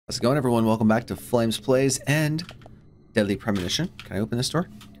How's it going, everyone? Welcome back to Flamez Plays and Deadly Premonition. Can I open this door?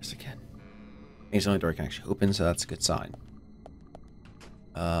 Yes, I can. It's the only door I can actually open, so that's a good sign.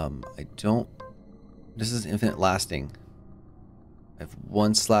 I don't... This is infinite lasting. I have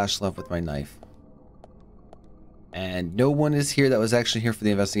one slash left with my knife. And no one is here that was actually here for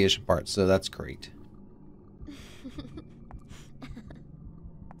the investigation part, so that's great.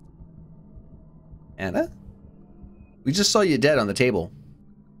 Anna? We just saw you dead on the table.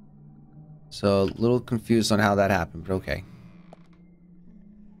 So, a little confused on how that happened, but okay.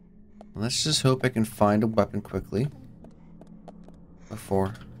 Let's just hope I can find a weapon quickly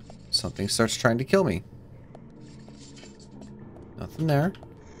before something starts trying to kill me. Nothing there.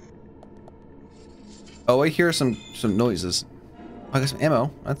 Oh, I hear some noises. Oh, I got some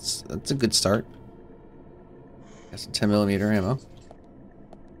ammo. That's a good start. Got some 10mm ammo.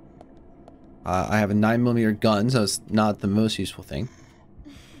 I have a 9mm gun, so it's not the most useful thing.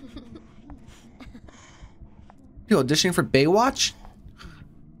 You auditioning for Baywatch?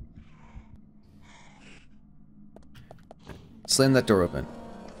 Slam that door open.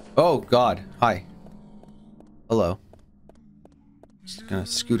 Oh God! Hi. Hello. Just gonna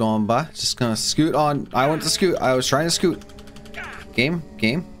scoot on by. Just gonna scoot on. I want to scoot. I was trying to scoot. Game.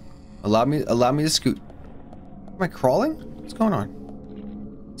 Allow me to scoot. Am I crawling? What's going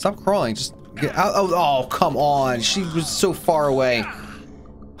on? Stop crawling. Just get out. Oh, come on. She was so far away.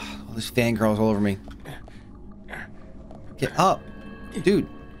 All these fangirls all over me. Get up. Dude.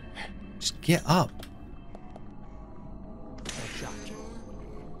 Just get up.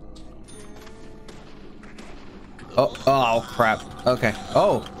 Oh crap. Okay.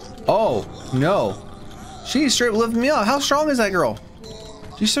 Oh, no. She's straight lifting me up. How strong is that girl?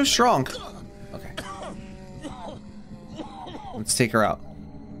 She's so strong. Okay. Let's take her out.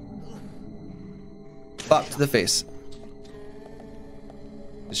 Bop to the face.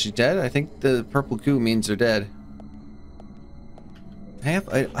 Is she dead? I think the purple goo means they're dead. I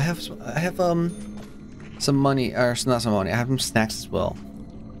have some money, or not some money. I have some snacks as well.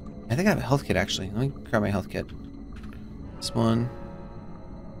 I think I have a health kit actually. Let me grab my health kit. This one.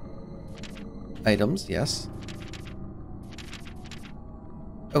 Items, yes.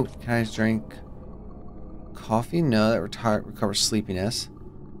 Oh, can I drink coffee? No, that recovers sleepiness.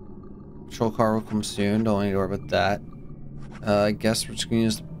 Patrol car will come soon. Don't need to worry about that. I guess we're just gonna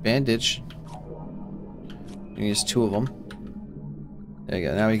use the bandage. We're gonna use 2 of them. There you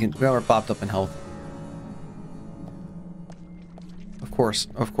go. Now we're popped up in health. Of course.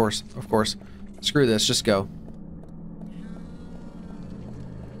 Screw this. Just go.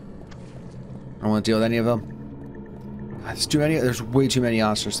 I don't want to deal with any of them. God, there's too many. There's way too many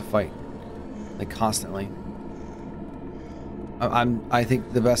monsters to fight. Like constantly. I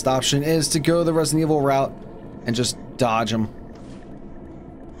think the best option is to go the Resident Evil route and just dodge them.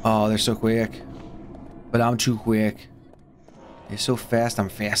 Oh, they're so quick. But I'm too quick. They're so fast, I'm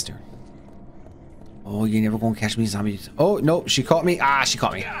faster. Oh, you're never gonna catch me, zombies. Oh, no, she caught me. Ah, she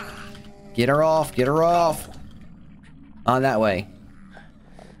caught me. Get her off, get her off. On that way.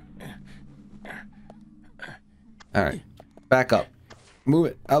 Alright. Back up. Move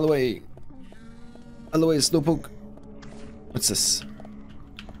it. Out of the way. Out of the way, slowpoke. What's this?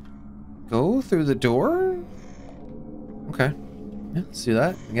 Go through the door? Okay. Yeah, let's do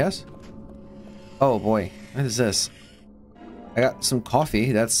that, I guess. Oh boy. What is this? I got some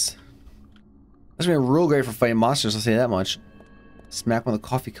coffee. That's gonna be real great for fighting monsters, I'll say that much. Smack one with a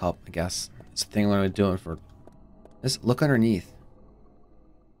coffee cup, I guess. It's the thing I'm gonna be doing for this. Look underneath.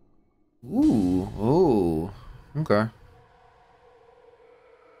 Ooh. Oh. Okay.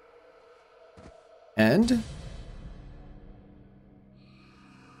 And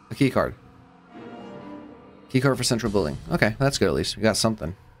a key card. Key card for central building. Okay, that's good at least. We got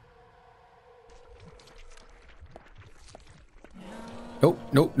something. Nope.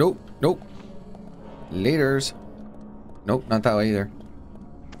 Laters. Nope, not that way either.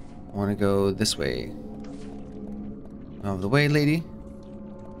 I want to go this way. Out of the way, lady.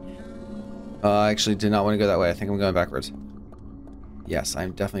 I actually did not want to go that way. I think I'm going backwards. Yes,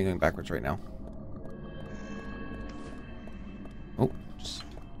 I'm definitely going backwards right now. Oh, just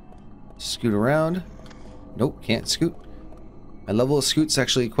scoot around. Nope, can't scoot. My level of scoot's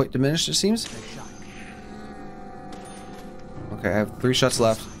actually quite diminished, it seems. Okay, I have 3 shots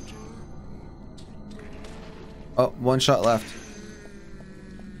left. Oh, 1 shot left.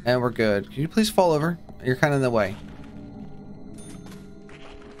 And we're good. Can you please fall over? You're kind of in the way.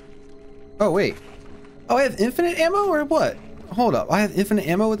 Oh, wait. Oh, I have infinite ammo or what? Hold up. I have infinite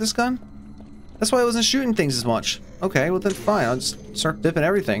ammo with this gun? That's why I wasn't shooting things as much. Okay, well then fine. I'll just start dipping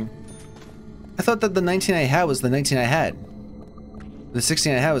everything. I thought that the 19 I had was the 19 I had. The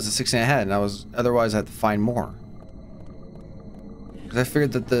 16 I had was the 16 I had, and otherwise I had to find more. Because I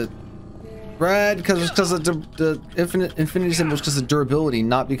figured that the red, because of the infinity symbol was because of durability,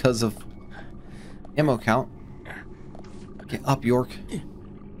 not because of ammo count. Get up, York.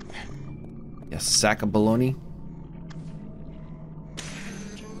 You sack of baloney.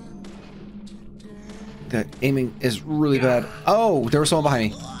 The aiming is really bad. Oh, there was someone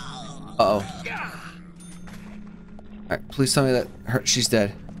behind me. Uh-oh. Alright, please tell me that she's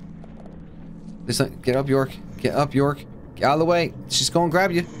dead. Please don't, get up, York. Get up, York. Get out of the way. She's going to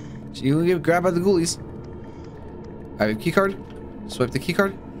grab you. You will get grabbed by the ghoulies. I have a key card. Swipe the key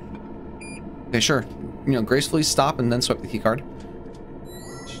card. Okay, sure. You know, gracefully stop and then swipe the key card.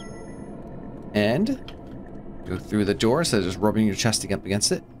 And go through the door instead of just rubbing your chest up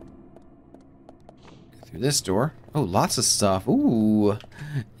against it. Go through this door. Oh, lots of stuff. Ooh.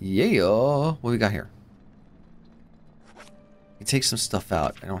 Yeah. What we got here? You take some stuff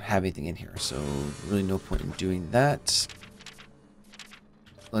out. I don't have anything in here, so really no point in doing that.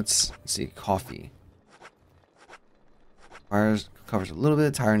 Let's see. Coffee. Fires covers a little bit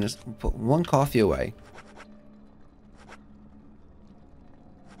of tiredness. We'll put one coffee away.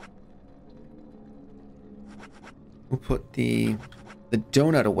 We'll put the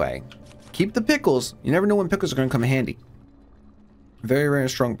donut away. Keep the pickles. You never know when pickles are going to come in handy. Very rare,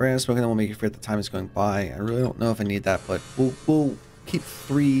 strong brand. Smoking them will make you forget the time is going by. I really don't know if I need that, but we'll keep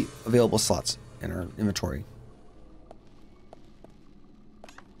 3 available slots in our inventory.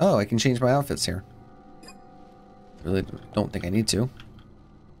 Oh, I can change my outfits here. Really don't think I need to. Let's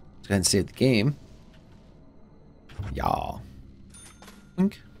go ahead and save the game. Yeah.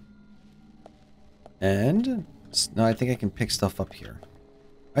 Blink. And no, I think I can pick stuff up here.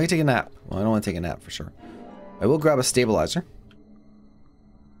 I can take a nap. Well, I don't want to take a nap for sure. I will grab a stabilizer.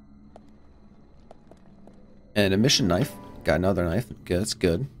 And a mission knife. Got another knife. Good, that's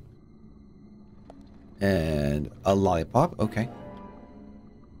good. And a lollipop. Okay.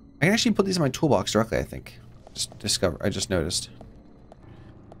 I can actually put these in my toolbox directly, I think. I just noticed.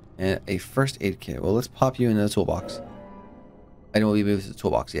 And a first aid kit. Well, let's pop you into the toolbox. I know we moved to the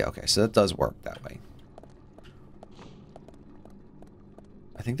toolbox. Yeah, okay. So that does work that way.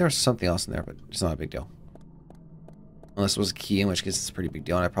 I think there's something else in there, but it's not a big deal. Unless it was a key, in which case it's a pretty big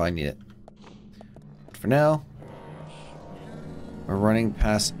deal, and I probably need it. But for now, we're running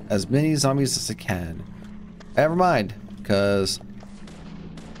past as many zombies as I can. Never mind, because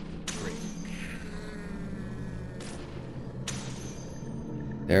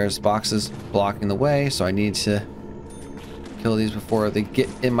there's boxes blocking the way, so I need to kill these before they get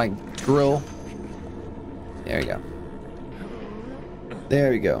in my grill. There you go.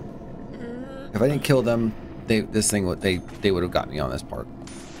 There we go. If I didn't kill them, they would have got me on this part.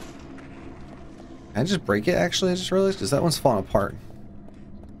 Can I just break it, actually? I just realized, because that one's falling apart.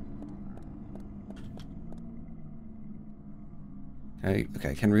 Okay,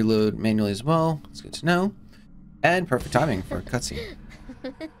 I can reload manually as well. It's good to know. And perfect timing for a cutscene.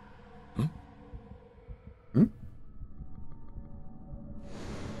 Hmm?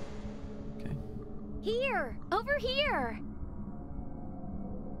 Okay. Here! Over here!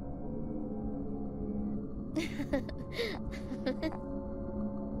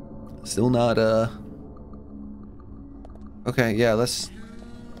 Still not, okay, yeah, let's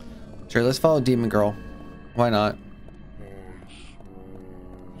follow Demon Girl. Why not?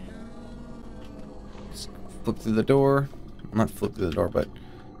 Let's flip through the door. Not flip through the door, but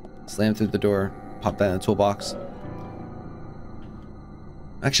slam through the door. Pop that in the toolbox.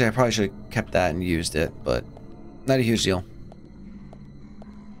 Actually, I probably should have kept that and used it, but not a huge deal.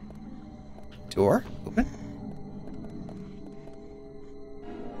 Door open.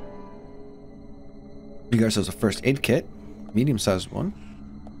 We got ourselves a first aid kit, medium-sized one,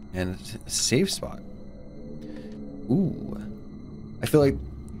 and a save spot. Ooh. I feel like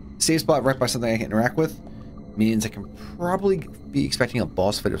save spot right by something I can interact with means I can probably be expecting a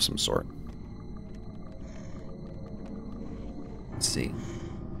boss fight of some sort. Let's see.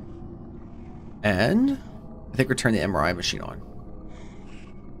 And I think we'll turn the MRI machine on.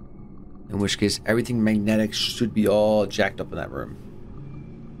 In which case, everything magnetic should be all jacked up in that room.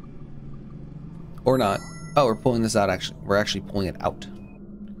 Or not. Oh, we're pulling this out, actually. We're actually pulling it out.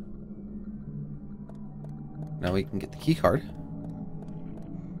 Now we can get the key card.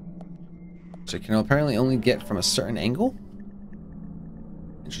 So you can apparently only get from a certain angle.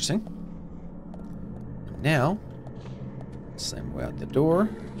 Interesting. And now, slam way out the door.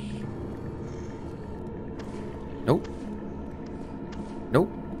 Nope. Nope.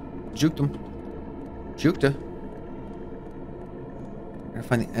 Juked him. Juked her. Gotta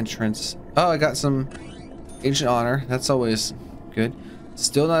find the entrance. Oh, I got some ancient honor. That's always good.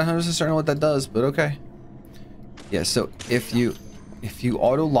 Still not 100% certain what that does, but okay. Yeah, so if you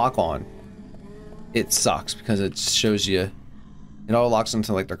auto lock on, it sucks because it shows you it auto locks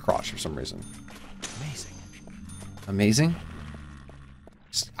into like their crotch for some reason. Amazing. Amazing?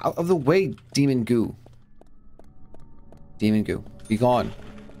 Just out of the way, demon goo. Demon goo. Be gone.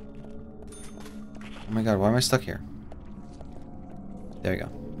 Oh my god, why am I stuck here? There you go.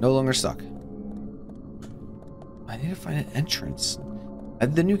 No longer stuck. I need to find an entrance. I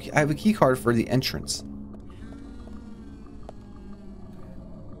have a key card for the entrance.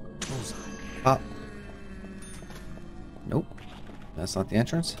 Pop. Nope. That's not the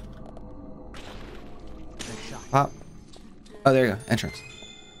entrance. Pop. Oh, there you go. Entrance.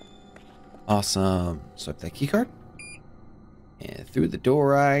 Awesome. Swipe that key card. And through the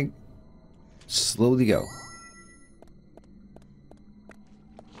door I slowly go.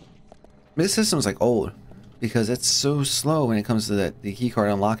 This system's like old because it's so slow when it comes to the key card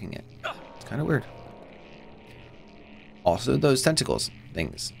unlocking it. It's kind of weird. Also, those tentacles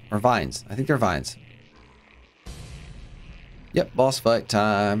things or vines. I think they're vines. Yep, boss fight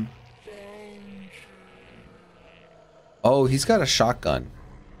time. Oh, he's got a shotgun.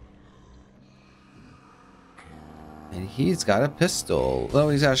 And he's got a pistol. Oh,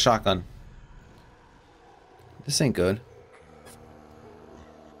 he's got a shotgun. This ain't good.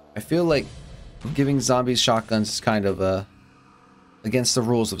 I feel like giving zombies shotguns is kind of against the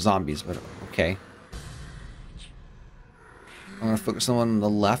rules of zombies, but okay. I'm gonna focus on one on the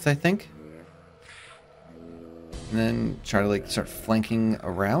left, I think. And then try to like start flanking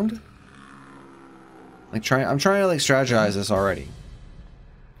around. I'm trying to like strategize this already.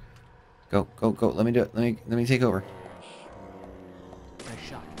 Go, go, go. Let me do it. Let me take over. Nice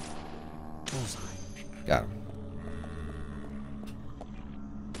shot. Bullseye. Got him.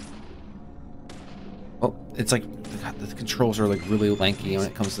 Oh, it's like God, the controls are like really lanky when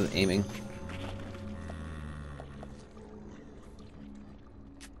it comes to the aiming.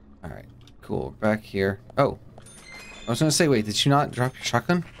 Alright, cool. Back here. Oh. I was gonna say, wait, did you not drop your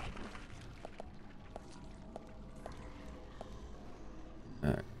shotgun?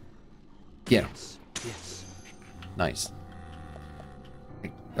 Alright. Get him. Yes. Nice.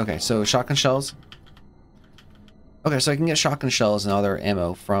 Okay, so shotgun shells. Okay, so I can get shotgun shells and other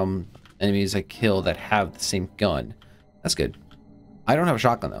ammo from enemies I kill that have the same gun. That's good. I don't have a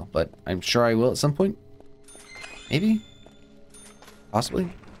shotgun though, but I'm sure I will at some point. Maybe? Possibly?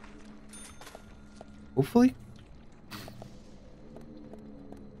 Hopefully?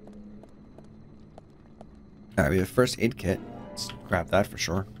 Alright, we have a first aid kit. Let's grab that for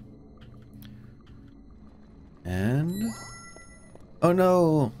sure. And... oh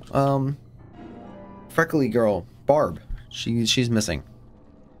no! Freckly girl, Barb. She's missing.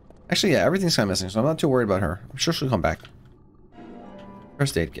 Actually, yeah, everything's kind of missing, so I'm not too worried about her. I'm sure she'll come back.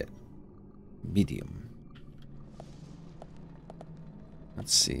 First aid kit. Medium.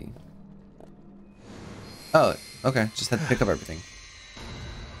 Let's see. Oh, okay. Just had to pick up everything.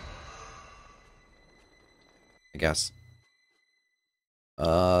 I guess.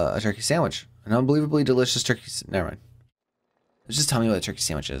 A turkey sandwich. An unbelievably delicious turkey... never mind. Just tell me what a turkey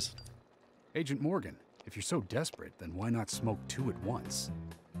sandwich is. Agent Morgan, if you're so desperate, then why not smoke two at once?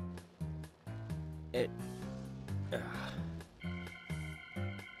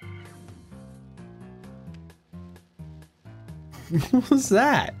 What was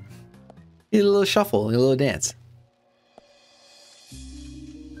that? He did a little shuffle, a little dance.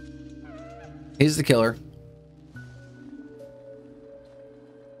 He's the killer.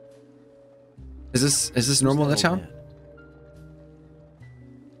 Is this normal in the town?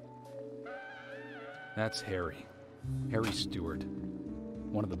 That's Harry. Harry Stewart.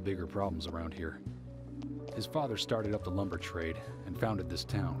 One of the bigger problems around here. His father started up the lumber trade and founded this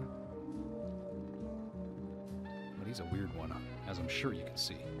town. But he's a weird one, as I'm sure you can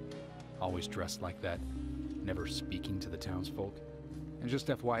see. Always dressed like that, never speaking to the townsfolk. And just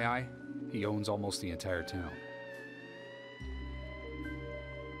FYI, he owns almost the entire town.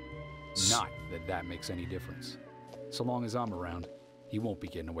 Not that that makes any difference. So long as I'm around, he won't be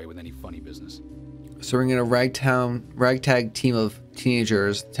getting away with any funny business. So we're in a ragtag team of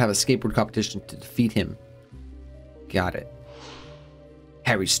teenagers to have a skateboard competition to defeat him. Got it.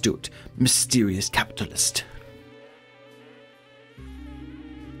 Harry Stewart, mysterious capitalist.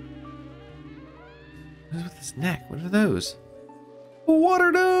 What is with his neck? What are those? What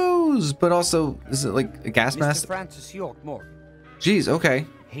are those? But also, is it like a gas mask? Mr. Francis York Morgan. Jeez, okay.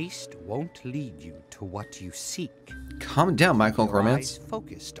 Haste won't lead you to what you seek. Calm down, Michael Your Romance. eyes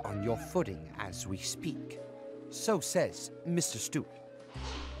focused on your footing as we speak. So says Mr. Stewart.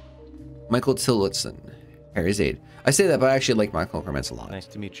 Michael Tillotson. Harry's aid. I say that, but I actually like Michael Clements a lot. Nice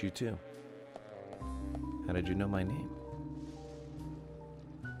to meet you too. How did you know my name?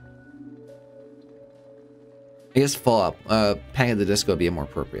 I guess Fallout, Panic at the Disco would be a more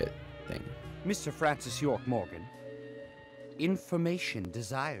appropriate thing. Mr. Francis York Morgan, information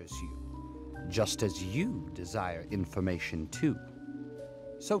desires you, just as you desire information too.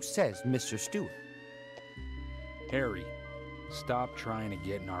 So says Mr. Stewart. Harry, stop trying to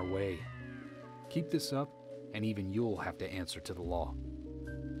get in our way. Keep this up, and even you'll have to answer to the law.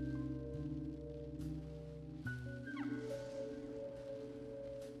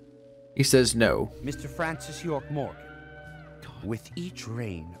 He says no. Mr. Francis York Morgan, with each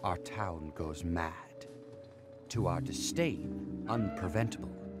rain our town goes mad. To our disdain,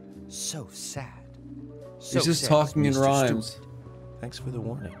 unpreventable, so sad. So He's just says talking in Mr. rhymes. Stewart. Thanks for the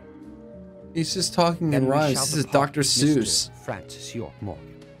warning. He's just talking in Then we rhymes. shall This is depart Dr. with Mr. Seuss. Francis York Morgan.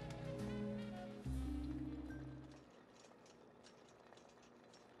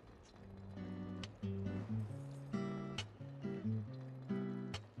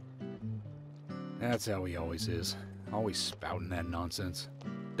 That's how he always is. Always spouting that nonsense.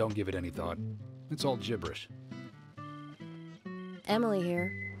 Don't give it any thought. It's all gibberish. Emily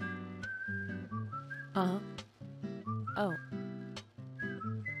here. Uh-huh. Oh.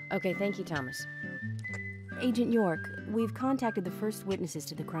 Okay, thank you, Thomas. Agent York, we've contacted the first witnesses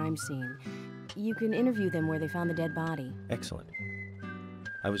to the crime scene. You can interview them where they found the dead body. Excellent.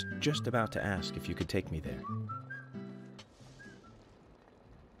 I was just about to ask if you could take me there.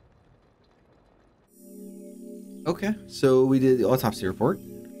 Okay, so we did the autopsy report,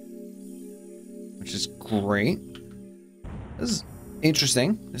 which is great. This is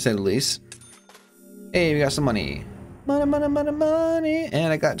interesting, to say the least. Hey, we got some money. Money.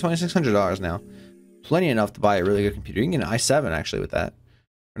 And I got $2,600 now. Plenty enough to buy a really good computer. You can get an i7 actually with that.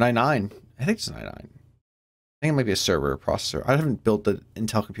 Or i9. I think it's an i9. I think it might be a server processor. I haven't built the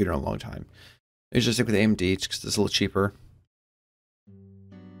Intel computer in a long time. I usually stick with AMD because it's a little cheaper.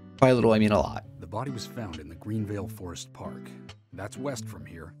 By a little, I mean a lot. The body was found in the Greenvale Forest Park. That's west from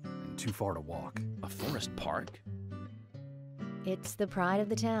here, and too far to walk. A forest park? It's the pride of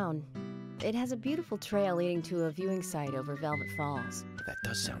the town. It has a beautiful trail leading to a viewing site over Velvet Falls. That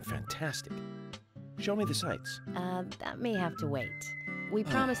does sound fantastic. Show me the sights. That may have to wait. We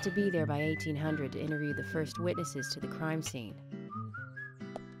promised to be there by 1800 to interview the first witnesses to the crime scene.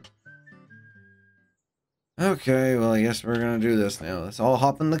 Okay, well, I guess we're gonna do this now. Let's all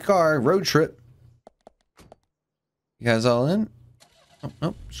hop in the car. Road trip. You guys all in? Oh,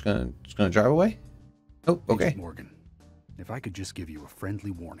 nope. Just gonna drive away. Oh, okay. Agent Morgan, if I could just give you a friendly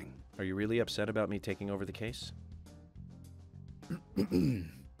warning. Are you really upset about me taking over the case?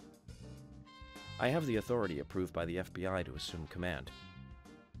 I have the authority approved by the FBI to assume command.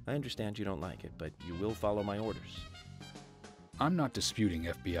 I understand you don't like it, but you will follow my orders. I'm not disputing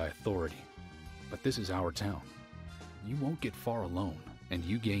FBI authority, but this is our town. You won't get far alone, and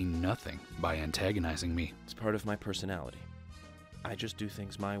you gain nothing by antagonizing me. It's part of my personality. I just do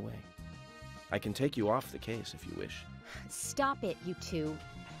things my way. I can take you off the case if you wish. Stop it, you two.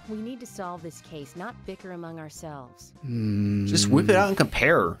 We need to solve this case, not bicker among ourselves. Just whip it out and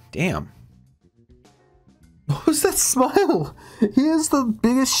compare. Damn. What was that smile? He has the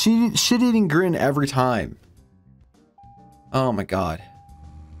biggest shit-eating grin every time. Oh my god.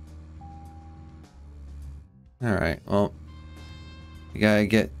 Alright, well. We gotta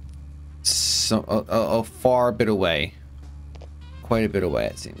get a far bit away. Quite a bit away,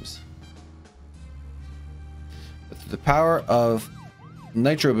 it seems. But through the power of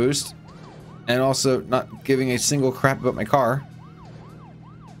Nitro Boost, and also not giving a single crap about my car,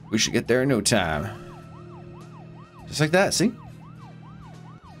 we should get there in no time. Just like that, see?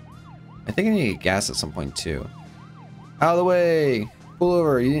 I think I need to get gas at some point too. Out of the way! Pull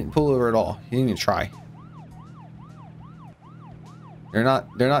over. You didn't pull over at all. You didn't even try. They're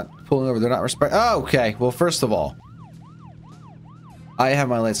not pulling over. They're not respect. Oh, okay. Well, first of all, I have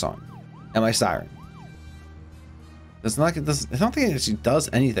my lights on and my siren. It's not. I don't think it actually does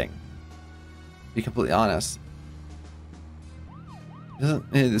anything. To be completely honest,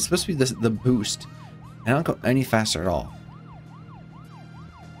 it's supposed to be the boost. I don't go any faster at all.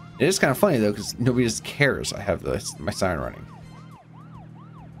 It is kind of funny though, because nobody just cares. I have my siren running.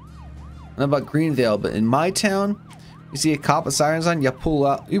 I don't know about Greenvale, but in my town, you see a cop with sirens on, you pull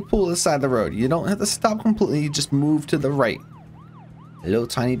out. You pull to the side of the road. You don't have to stop completely. You just move to the right, a little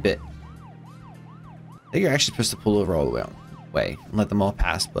tiny bit. I think you're actually supposed to pull over all the way and let them all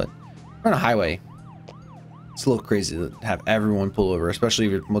pass, but we're on a highway. It's a little crazy to have everyone pull over, especially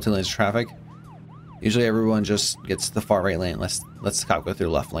if you're multi-lanes traffic. Usually everyone just gets the far right lane. Let's the cop go through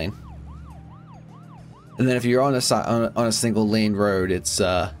the left lane. And then if you're on a side on a single lane road, it's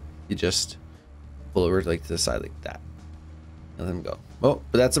you just pull over like to the side like that. Let them go. Oh,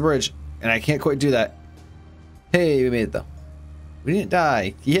 but that's a bridge, and I can't quite do that. Hey, we made it though. We didn't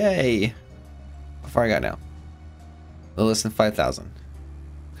die. Yay! How far I got now? A little less than 5,000.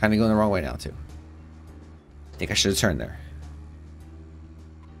 Kind of going the wrong way now too. I think I should have turned there.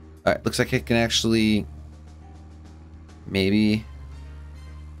 All right, looks like I can actually maybe.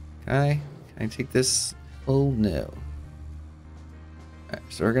 Can I take this? Oh no. All right,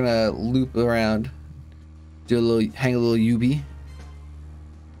 so we're gonna loop around, do a little, hang a little U-B.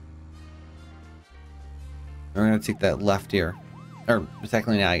 We're gonna take that left here, or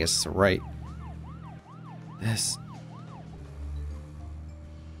technically now I guess it's right. This.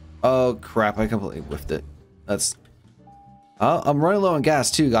 Oh crap! I completely whiffed it. That's. I'm running low on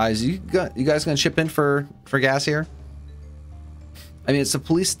gas too, guys. You guys gonna chip in for gas here? I mean, it's a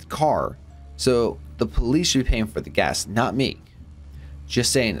police car, so the police should be paying for the gas, not me.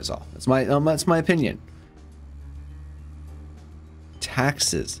 Just saying is all. That's my opinion.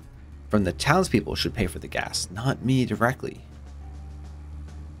 Taxes from the townspeople should pay for the gas, not me directly.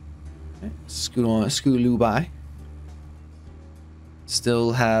 Okay, scoot by.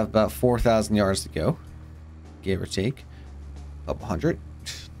 Still have about 4,000 yards to go, give or take. Couple hundred.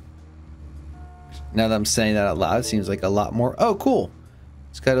 Now that I'm saying that out loud, it seems like a lot more. Oh, cool.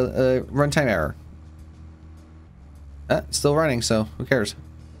 It's got a runtime error. It's still running, so who cares?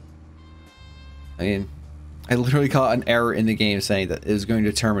 I mean, I literally caught an error in the game saying that it was going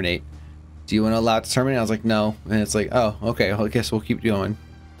to terminate. Do you want to allow it to terminate? I was like, no. And it's like, oh, okay. Well, I guess we'll keep going.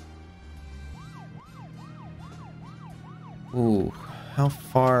 Ooh, how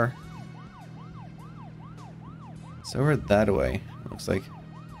far? It's over that way. Looks like.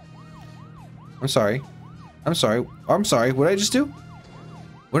 I'm sorry. I'm sorry. I'm sorry. What did I just do?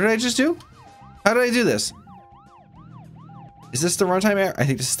 What did I just do? How did I do this? Is this the runtime error? I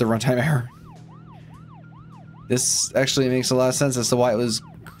think this is the runtime error. This actually makes a lot of sense as to why it was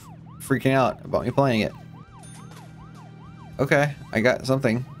freaking out about me playing it. Okay, I got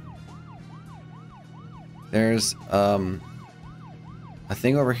something. There's a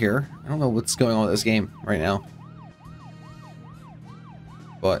thing over here. I don't know what's going on with this game right now.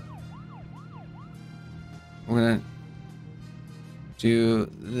 But we're gonna do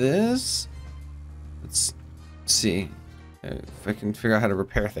this. Let's see if I can figure out how to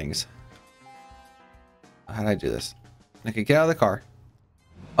repair things. How do I do this? Okay, get out of the car.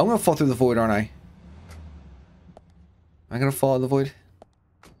 I'm gonna fall through the void, aren't I? Am I gonna fall in the void?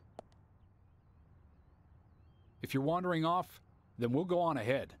 If you're wandering off, then we'll go on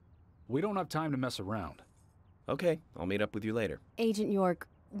ahead. We don't have time to mess around. Okay, I'll meet up with you later. Agent York,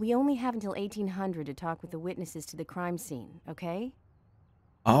 we only have until 1800 to talk with the witnesses to the crime scene, okay?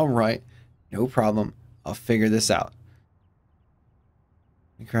 All right, no problem. I'll figure this out.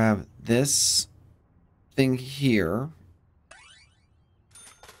 Grab this thing here.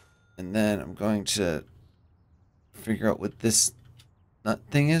 And then I'm going to figure out what this nut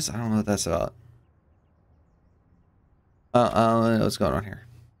thing is. I don't know what that's about. I don't know what's going on here.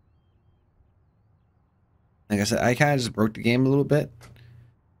 Like I said, I kind of just broke the game a little bit.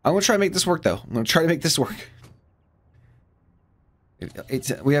 I'm going to try to make this work, though. I'm going to try to make this work.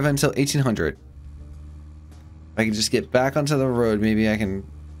 We have until 1800. If I can just get back onto the road, maybe I can...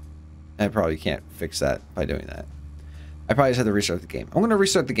 I probably can't fix that by doing that. I probably just have to restart the game. I'm going to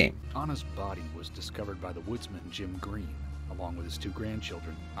restart the game. Anna's body was discovered by the woodsman Jim Green, along with his 2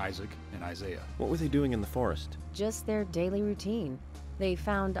 grandchildren, Isaac and Isaiah. What were they doing in the forest? Just their daily routine. They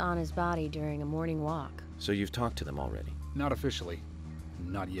found Anna's body during a morning walk. So you've talked to them already? Not officially.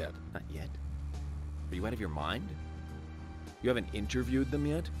 Not yet. Not yet? Are you out of your mind? You haven't interviewed them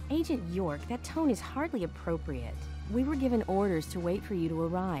yet? Agent York, that tone is hardly appropriate. We were given orders to wait for you to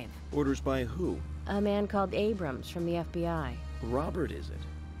arrive. Orders by who? A man called Abrams from the FBI. Robert, is it?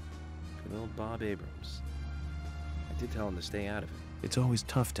 Good old Bob Abrams. I did tell him to stay out of it. It's always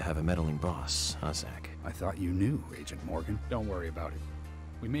tough to have a meddling boss, huh, Zach? I thought you knew, Agent Morgan. Don't worry about it.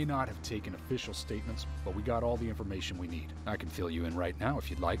 We may not have taken official statements, but we got all the information we need. I can fill you in right now if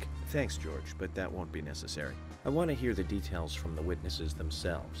you'd like. Thanks, George, but that won't be necessary. I want to hear the details from the witnesses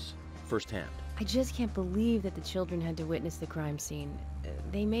themselves, firsthand. I just can't believe that the children had to witness the crime scene.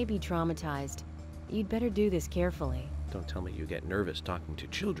 They may be traumatized. You'd better do this carefully. Don't tell me you get nervous talking to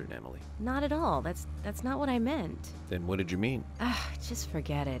children, Emily. Not at all. That's not what I meant. Then what did you mean? Just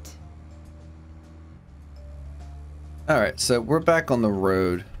forget it. Alright, so we're back on the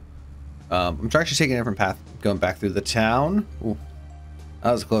road. I'm actually taking a different path, going back through the town. Ooh,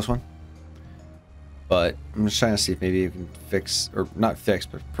 that was a close one. but I'm just trying to see if maybe you can fix, or not fix,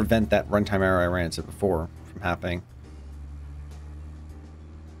 but prevent that runtime error I ran into before from happening.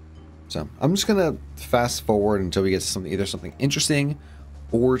 So I'm just gonna fast forward until we get to something, either something interesting,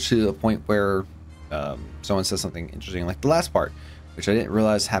 or to a point where someone says something interesting, like the last part, which I didn't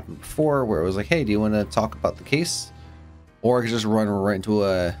realize happened before, where it was like, "Hey, do you want to talk about the case?" Or I could just run right into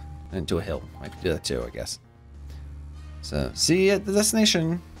a hill. I could do that too, I guess. So see you at the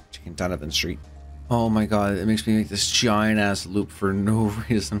destination. Chicken Donovan Street. Oh my god, it makes me make this giant ass loop for no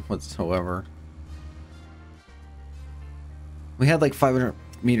reason whatsoever. We had like 500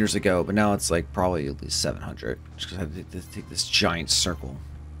 meters ago, but now it's like probably at least 700. Just because I have to take this giant circle.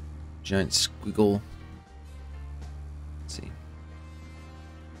 Giant squiggle. Let's see.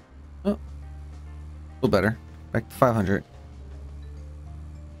 Oh. A little better. Back to 500.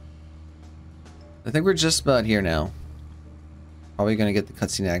 I think we're just about here now. Probably gonna get the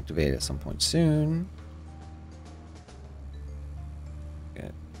cutscene activated at some point soon. Okay.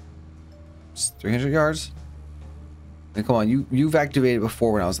 It's 300 yards. And come on, you've activated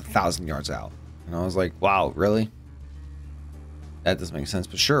before when I was 1,000 yards out. And I was like, wow, really? That doesn't make sense,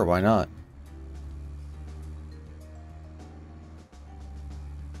 but sure, why not?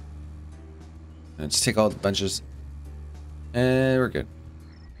 Let's take all the bunches. And we're good.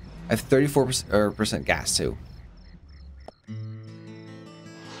 I have 34% gas too.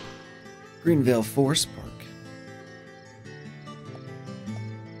 Greenvale Forest Park.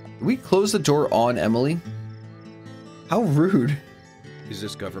 Did we close the door on Emily? How rude. Is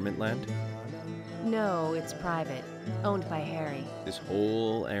this government land? No, it's private. Owned by Harry. This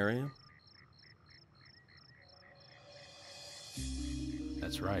whole area?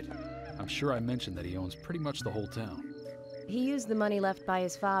 That's right. I'm sure I mentioned that he owns pretty much the whole town. He used the money left by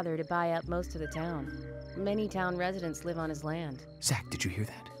his father to buy up most of the town. Many town residents live on his land. Zach, did you hear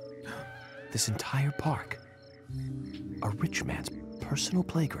that? This entire park. A rich man's personal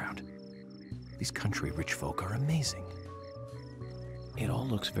playground. These country rich folk are amazing. It all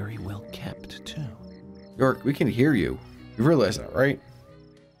looks very well kept, too. York, we can hear you. You realize that, right?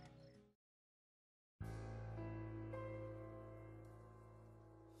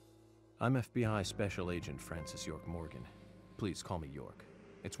 I'm FBI Special Agent Francis York Morgan. Please call me York.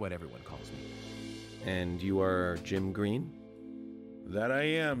 It's what everyone calls me. And you are Jim Green? That I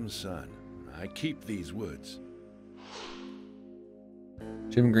am, son. I keep these woods.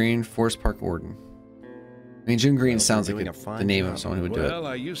 Jim Green, Forest Park Warden. I mean, Jim Green Well, sounds you're like doing a fine the name job. of someone who would do it. Well,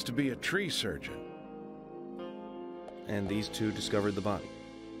 I used to be a tree surgeon. And these two discovered the body.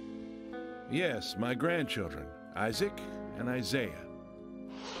 Yes, my grandchildren, Isaac and Isaiah.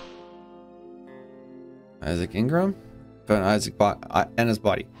 Isaac Ingram found Anna's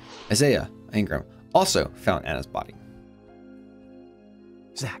body. Isaiah Ingram also found Anna's body.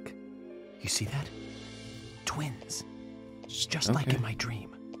 Zach, you see that? Twins. Just like in my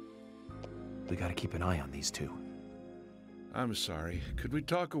dream. We gotta keep an eye on these two. I'm sorry. Could we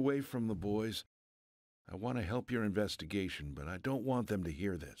talk away from the boys? I want to help your investigation, but I don't want them to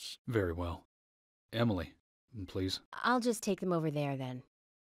hear this. Very well. Emily, please. I'll just take them over there then.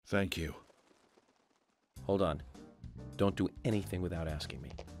 Thank you. Hold on. Don't do anything without asking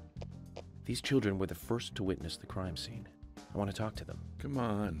me. These children were the first to witness the crime scene. I want to talk to them. Come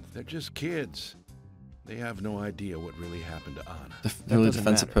on, they're just kids. They have no idea what really happened to Anna. Really doesn't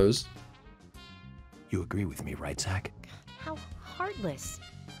defensive matter. pose. You agree with me, right, Zach? How heartless.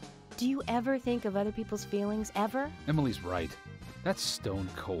 Do you ever think of other people's feelings, ever? Emily's right. That's stone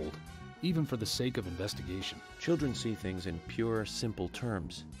cold, even for the sake of investigation. Children see things in pure, simple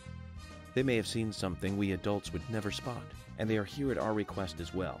terms. They may have seen something we adults would never spot, and they are here at our request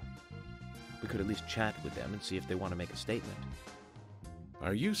as well. We could at least chat with them and see if they want to make a statement.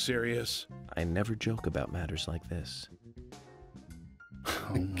 Are you serious? I never joke about matters like this.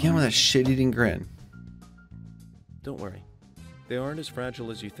 Again with that shit-eating grin. Don't worry. They aren't as fragile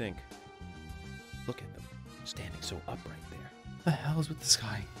as you think. Look at them, standing so upright there. What the hell is with this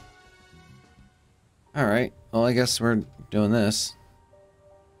guy? Alright, well I guess we're doing this.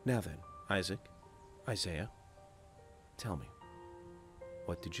 Now then, Isaac, Isaiah, tell me,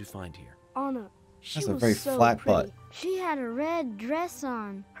 what did you find here? Anna, she That's a was very so flat pretty. butt. She had a red dress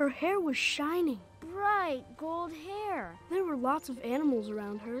on. Her hair was shining. Bright gold hair. There were lots of animals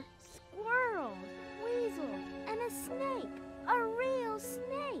around her. Squirrels, weasels, and a snake. A real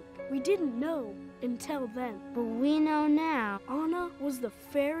snake. We didn't know until then. But we know now. Anna was the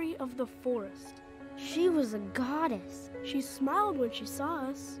fairy of the forest. She was a goddess. She smiled when she saw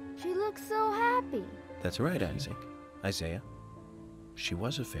us. She looked so happy. That's right, Isaac. Isaiah. She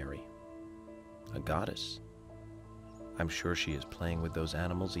was a fairy. A goddess. I'm sure she is playing with those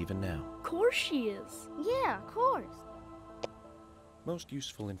animals even now. Of course she is. Yeah, of course. Most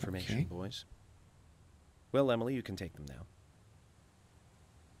useful information, Okay. boys. Well, Emily, you can take them now.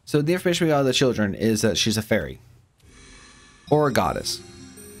 So the information we got of the children is that she's a fairy. Or a goddess.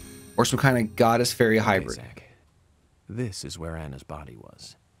 Or some kind of goddess fairy hybrid. Okay, Zach. This is where Anna's body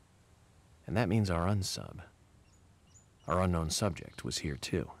was. And that means our our unknown subject was here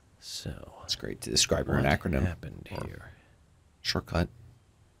too. So, It's great to describe her in what acronym. happened here? Shortcut.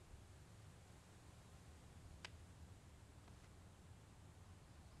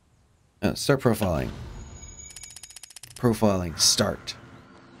 Start profiling. Profiling. Start.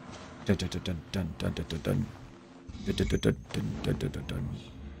 Dun dun dun dun dun dun dun dun. Dun dun dun dun dun dun dun dun.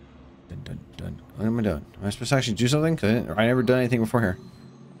 Dun dun dun. What am I doing? Am I supposed to actually do something? I never done anything before here.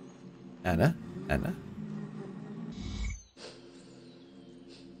 Anna? Anna?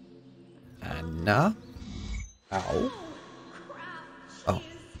 Anna? Ow. Oh.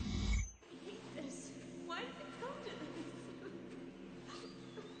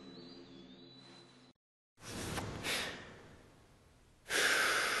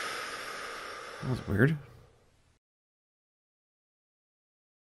 That was weird.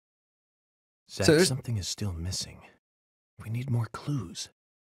 Zach, So- something is still missing. We need more clues.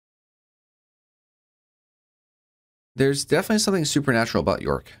 There's definitely something supernatural about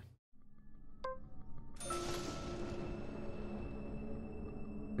York.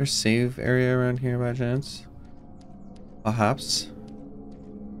 There's save area around here by chance? Perhaps.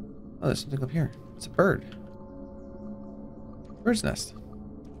 Oh, there's something up here. It's a bird. Bird's nest.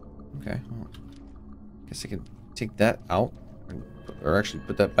 Okay. Well, guess I can take that out. Or actually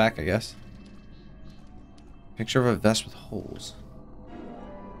put that back, I guess. Picture of a vest with holes.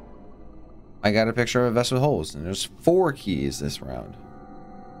 I got a picture of a vest with holes, and there's 4 keys this round.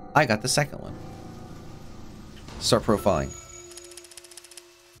 I got the second one. Start profiling.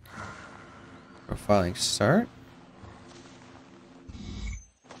 Profiling start.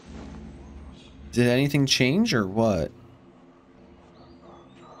 Did anything change or what?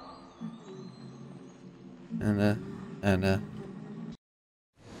 And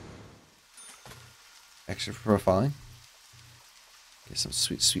extra profiling. Get some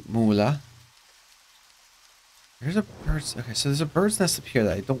sweet moolah. There's a bird's... Okay, so there's a bird's nest up here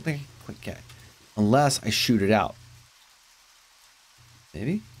that I don't think I can quite get. Unless I shoot it out.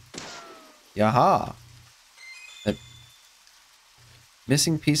 Maybe? Yaha! That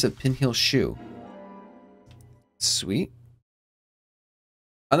missing piece of pinheel shoe. Sweet.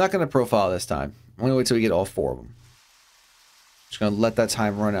 I'm not going to profile this time. I'm going to wait till we get all 4 of them. Just going to let that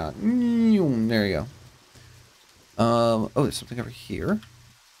time run out. There you go. Oh, there's something over here.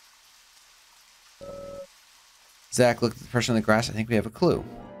 Zach, look at the person on the grass. I think we have a clue.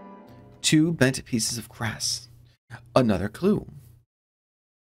 2 bent pieces of grass. Another clue.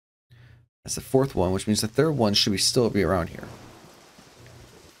 That's the 4th one, which means the 3rd one should still be around here.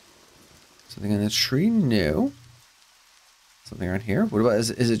 Something in the tree? No. Something around here? What about, is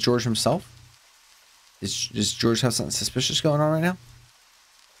it George himself? Does George have something suspicious going on right now?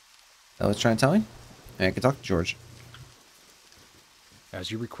 That was trying to tell me? Hey, I can talk to George.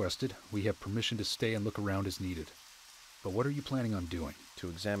 As you requested, we have permission to stay and look around as needed. But what are you planning on doing? To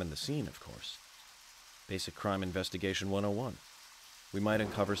examine the scene, of course. Basic Crime Investigation 101. We might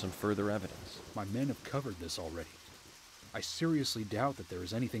uncover some further evidence. My men have covered this already. I seriously doubt that there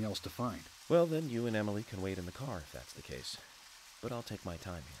is anything else to find. Well, then you and Emily can wait in the car if that's the case. But I'll take my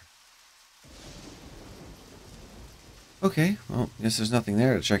time here. Okay, well, I guess there's nothing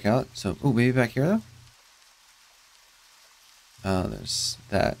there to check out. So, oh, maybe back here, though? There's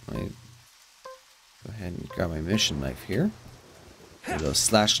that. Let me go ahead and grab my mission knife here. A little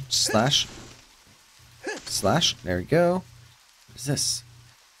slash. There we go. What is this?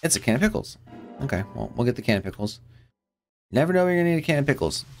 It's a can of pickles. Okay, well, we'll get the can of pickles. Never know when you're gonna need a can of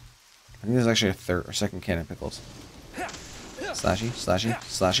pickles. I think there's actually a 3rd or 2nd can of pickles.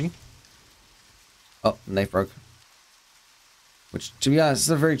 Slashy. Oh, knife broke. Which, to be honest, is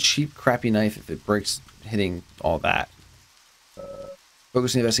a very cheap, crappy knife if it breaks hitting all that.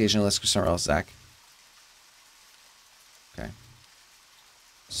 Focus on the investigation. Let's go somewhere else, Zach. Okay.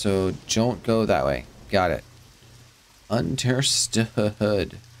 So, don't go that way. Got it.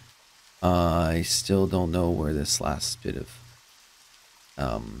 Understood. I still don't know where this last bit of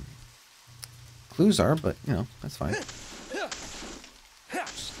clues are, but, you know, that's fine.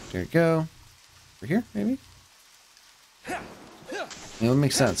 There you go. Over here, maybe? It would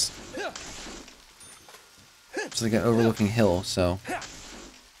make sense. It's like an overlooking hill, so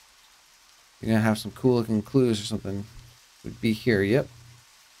you're gonna have some cool looking clues or something. Would be here. Yep.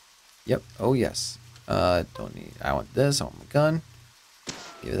 Oh yes. Don't need. I want this. I want my gun.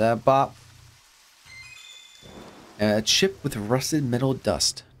 Give that a bop. A chip with rusted metal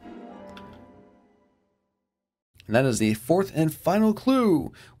dust. And that is the fourth and final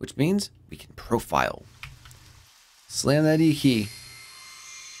clue, which means we can profile. Slam that E key.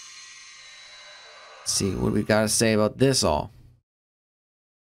 Let's see what we got to say about this all.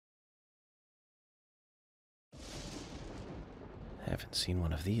 I haven't seen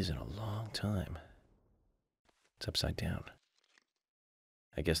one of these in a long time. It's upside down.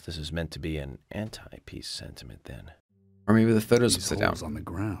 I guess this is meant to be an anti-peace sentiment then. Or maybe the photos These upside down. holes on the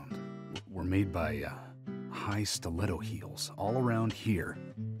ground were made by high stiletto heels all around here.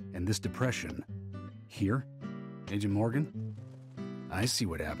 And this depression here, Agent Morgan, I see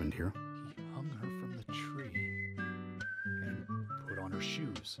what happened here. He hung her from the tree and put on her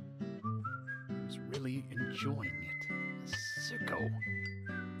shoes. He was really enjoying it. A sicko.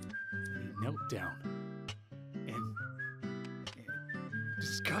 And he knelt down. And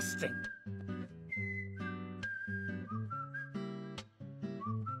disgusting.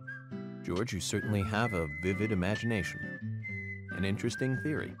 George, you certainly have a vivid imagination. An interesting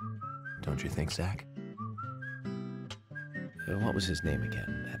theory. Don't you think, Zach? What was his name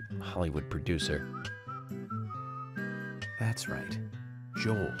again? That Hollywood producer. That's right.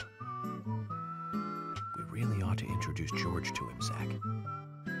 Joel. We really ought to introduce George to him, Zach.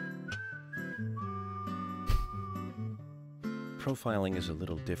 Profiling is a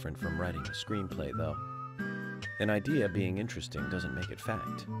little different from writing a screenplay, though. An idea being interesting doesn't make it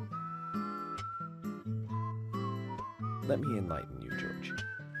fact. Let me enlighten you, George.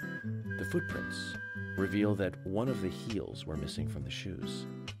 The footprints reveal that one of the heels were missing from the shoes.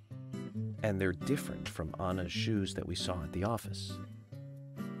 And they're different from Anna's shoes that we saw at the office.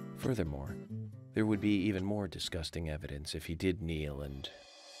 Furthermore, there would be even more disgusting evidence if he did kneel and,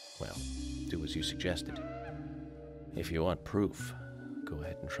 well, do as you suggested. If you want proof, go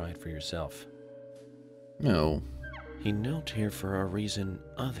ahead and try it for yourself. No. He knelt here for a reason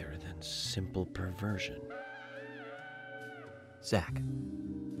other than simple perversion. Zach,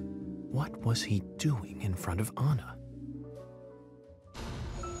 what was he doing in front of Anna?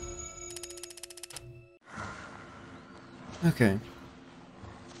 Okay.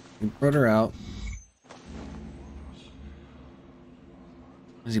 He brought her out.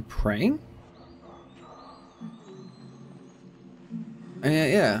 Was he praying?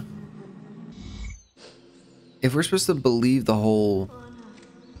 Yeah. If we're supposed to believe the whole...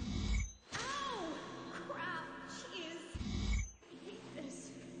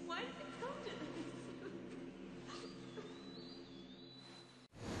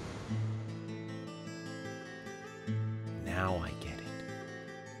 Now I get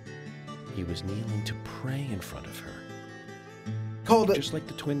it. He was kneeling to pray in front of her. Called it! Just like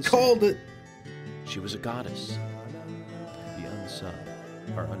the twins Called said. it! She was a goddess. The unsub,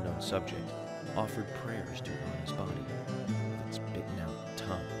 our unknown subject, offered prayers to Anna's body, with its bitten-out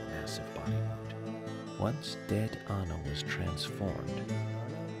tongue, massive body wound. Once dead Anna was transformed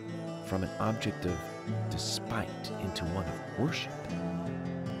from an object of despite into one of worship.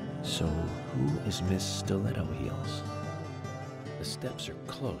 So who is Miss Stiletto Heels? The steps are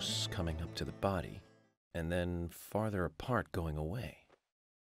close coming up to the body, and then farther apart going away.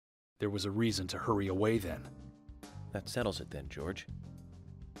 There was a reason to hurry away then. That settles it then, George.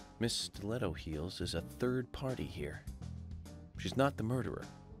 Miss Stiletto Heels is a third party here. She's not the murderer.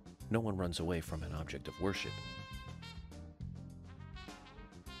 No one runs away from an object of worship.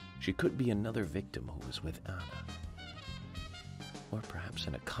 She could be another victim who was with Anna. Or perhaps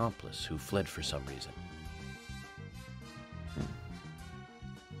an accomplice who fled for some reason.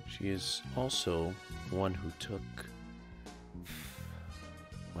 She is also one who took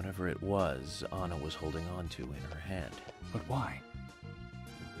whatever it was Anna was holding on to in her hand. But why?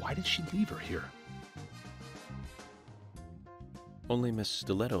 Why did she leave her here? Only Miss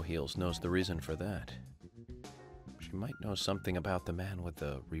Stiletto Heels knows the reason for that. She might know something about the man with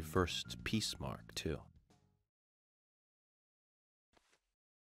the reversed peace mark, too.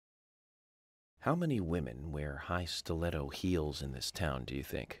 How many women wear high stiletto heels in this town, do you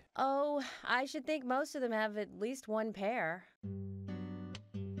think? Oh, I should think most of them have at least one pair.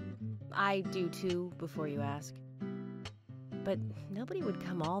 I do too, before you ask. But nobody would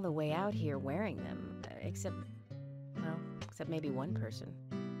come all the way out here wearing them, except maybe one person.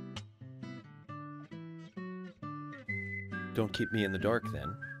 Don't keep me in the dark,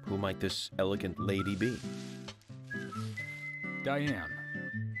 then. Who might this elegant lady be? Diane,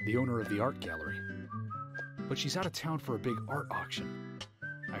 the owner of the art gallery. But she's out of town for a big art auction.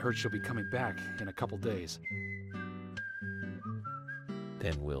 I heard she'll be coming back in a couple days.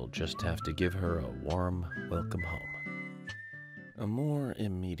 Then we'll just have to give her a warm welcome home. A more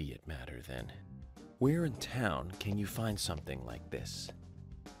immediate matter, then. Where in town can you find something like this?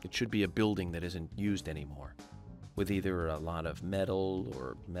 It should be a building that isn't used anymore, with either a lot of metal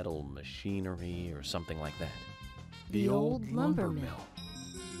or metal machinery or something like that. The old lumber mill.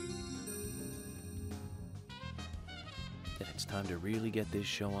 Then it's time to really get this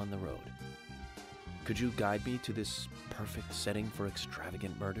show on the road. Could you guide me to this perfect setting for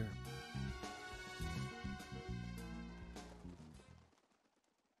extravagant murder?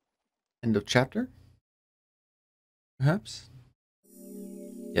 End of chapter? Perhaps?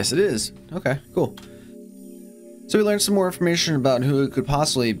 Yes, it is. Okay, cool. So we learned some more information about who it could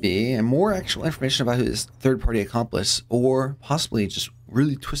possibly be, and more actual information about who this third-party accomplice, or possibly just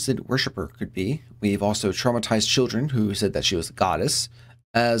really twisted worshiper could be. We've also traumatized children who said that she was a goddess,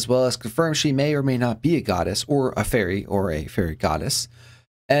 as well as confirmed she may or may not be a goddess, or a fairy goddess.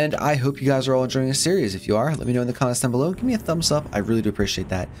 And I hope you guys are all enjoying this series. If you are, let me know in the comments down below. Give me a thumbs up. I really do appreciate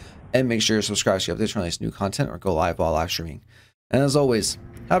that. And make sure you're subscribed so you updates on this new content or go live while live streaming. And as always,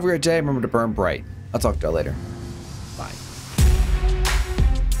 have a great day. Remember to burn bright. I'll talk to you later.